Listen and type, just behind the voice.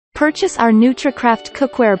Purchase our Nutricraft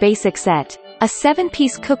cookware basic set, a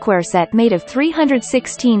 7-piece cookware set made of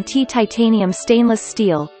 316T titanium stainless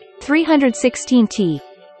steel, 316T,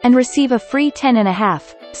 and receive a free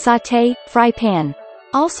 10.5 Saute fry pan,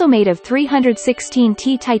 also made of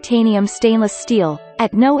 316T titanium stainless steel,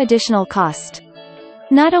 at no additional cost.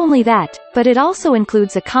 Not only that, but it also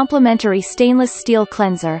includes a complimentary stainless steel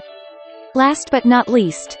cleanser. Last but not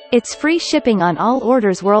least, it's free shipping on all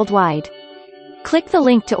orders worldwide. Click the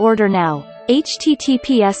link to order now,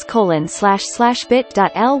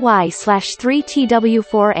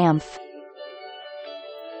 https://bit.ly/3tw4amph.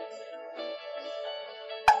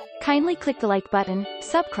 Kindly click the like button,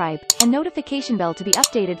 subscribe, and notification bell to be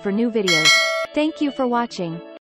updated for new videos. Thank you for watching.